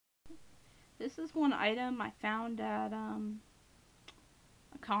This is one item I found at a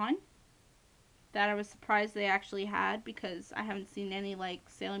con that I was surprised they actually had because I haven't seen any like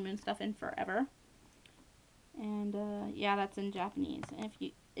Sailor Moon stuff in forever. And yeah, that's in Japanese. And if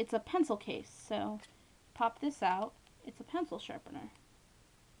you, it's a pencil case, so pop this out. It's a pencil sharpener.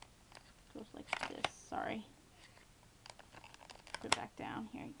 It goes like this. Sorry. Put it back down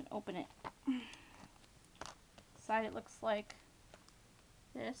here. You can open it. Side it looks like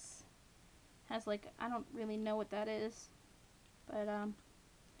this. Has like, I don't really know what that is, but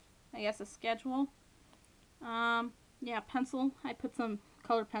I guess a schedule. Yeah, pencil. I put some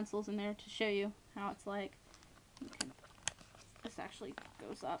colored pencils in there to show you how it's like. Can, this actually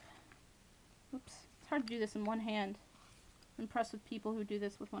goes up. Oops, it's hard to do this in one hand. I'm impressed with people who do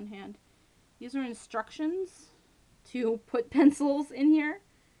this with one hand. These are instructions to put pencils in here.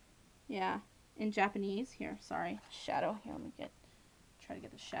 Yeah, in Japanese. Here, sorry, shadow. Here, let me try to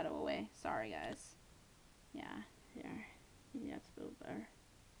get the shadow away. Sorry, guys. Yeah, there. Maybe that's a little better.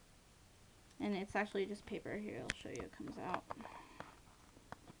 And it's actually just paper. Here, I'll show you. It comes out.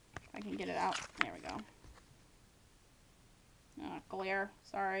 I can get it out. There we go. Glare.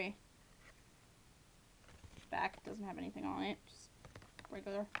 Sorry. Back doesn't have anything on it. Just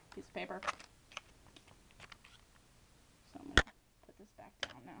regular piece of paper. So I'm gonna put this back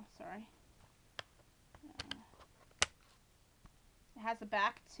down now. Sorry. It has a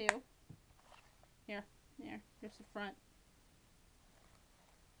back too. Here. Here's the front.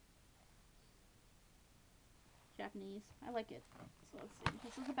 Japanese. I like it. So let's see.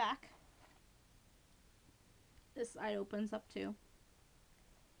 This is the back. This side opens up too.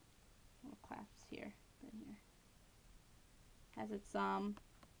 Little clasps here, then here. Has its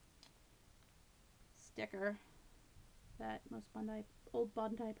sticker that most old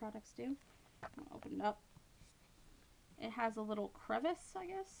Bandai products do. I'll open it up. It has a little crevice, I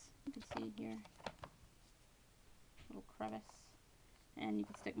guess. You can see here. Little crevice. And you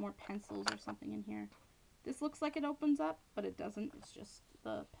can stick more pencils or something in here. This looks like it opens up, but it doesn't. It's just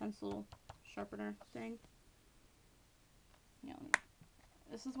the pencil sharpener thing.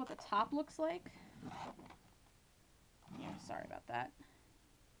 This is what the top looks like. Here, sorry about that.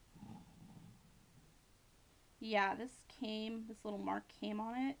 Yeah, this little mark came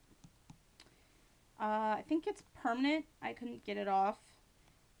on it. I think it's permanent. I couldn't get it off.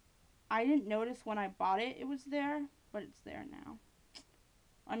 I didn't notice when I bought it was there, but it's there now.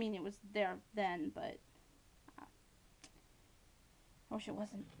 I mean, it was there then, but I wish it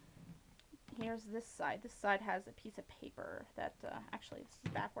wasn't. Here's this side. This side has a piece of paper that, actually, this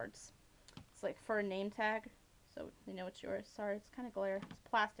is backwards. It's like for a name tag, so they know it's yours. Sorry, it's kind of glare. It's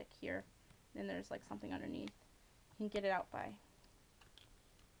plastic here. Then there's like something underneath. You can get it out by,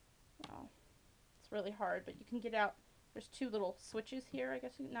 well, it's really hard, but you can get it out. There's two little switches here, I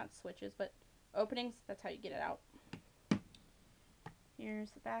guess, not switches, but openings. That's how you get it out.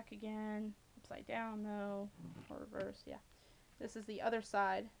 Here's the back again. Upside down, though, or reverse, yeah. This is the other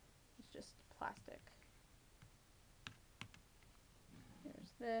side. It's just plastic.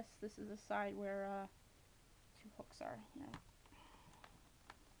 There's this. This is the side where two hooks are. Yeah.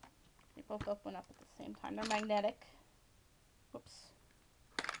 They both open up at the same time. They're magnetic. Whoops.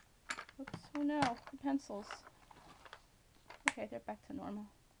 Whoops. Oh no, the pencils. Okay, they're back to normal.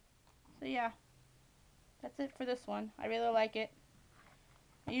 So yeah, that's it for this one. I really like it.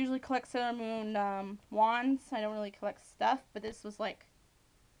 I usually collect Sailor Moon wands. I don't really collect stuff, but this was like,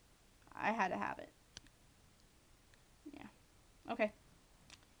 I had to have it. Yeah. Okay.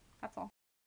 That's all.